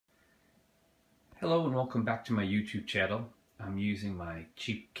Hello and welcome back to my YouTube channel. I'm using my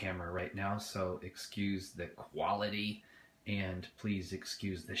cheap camera right now, so excuse the quality and please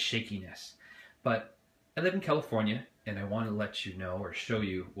excuse the shakiness. But I live in California and I want to let you know or show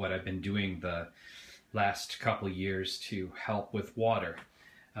you what I've been doing the last couple years to help with water.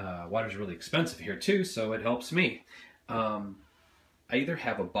 Water's really expensive here too, so it helps me. I either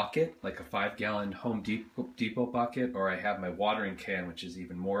have a bucket, like a 5-gallon Home Depot bucket, or I have my watering can, which is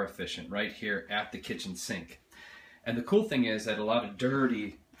even more efficient, right here at the kitchen sink. And the cool thing is that a lot of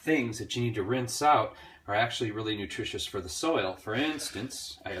dirty things that you need to rinse out are actually really nutritious for the soil. For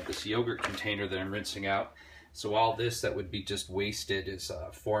instance, I have this yogurt container that I'm rinsing out. So all this that would be just wasted is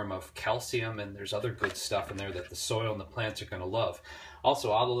a form of calcium, and there's other good stuff in there that the soil and the plants are going to love.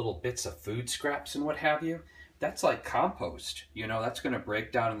 Also, all the little bits of food scraps and what have you, that's like compost. You know, that's going to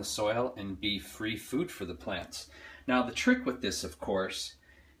break down in the soil and be free food for the plants. Now, the trick with this, of course,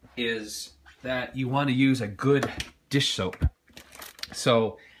 is that you want to use a good dish soap.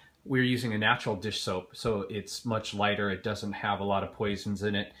 So we're using a natural dish soap, so it's much lighter, it doesn't have a lot of poisons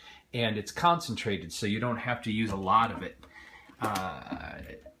in it, and it's concentrated, so you don't have to use a lot of it.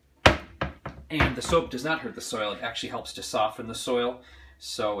 And the soap does not hurt the soil, it actually helps to soften the soil,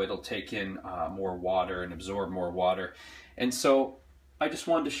 so it'll take in more water and absorb more water. And so I just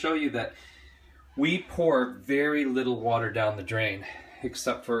wanted to show you that we pour very little water down the drain,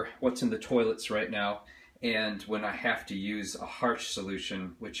 except for what's in the toilets right now, and when I have to use a harsh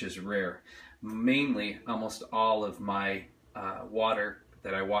solution, which is rare. Mainly, almost all of my water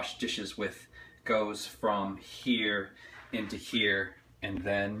that I wash dishes with goes from here into here and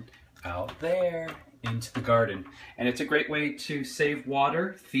then out there into the garden. And it's a great way to save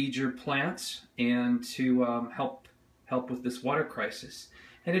water, feed your plants, and to help with this water crisis.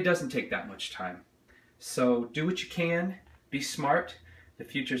 And it doesn't take that much time. So do what you can, be smart. The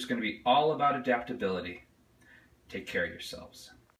future is going to be all about adaptability. Take care of yourselves.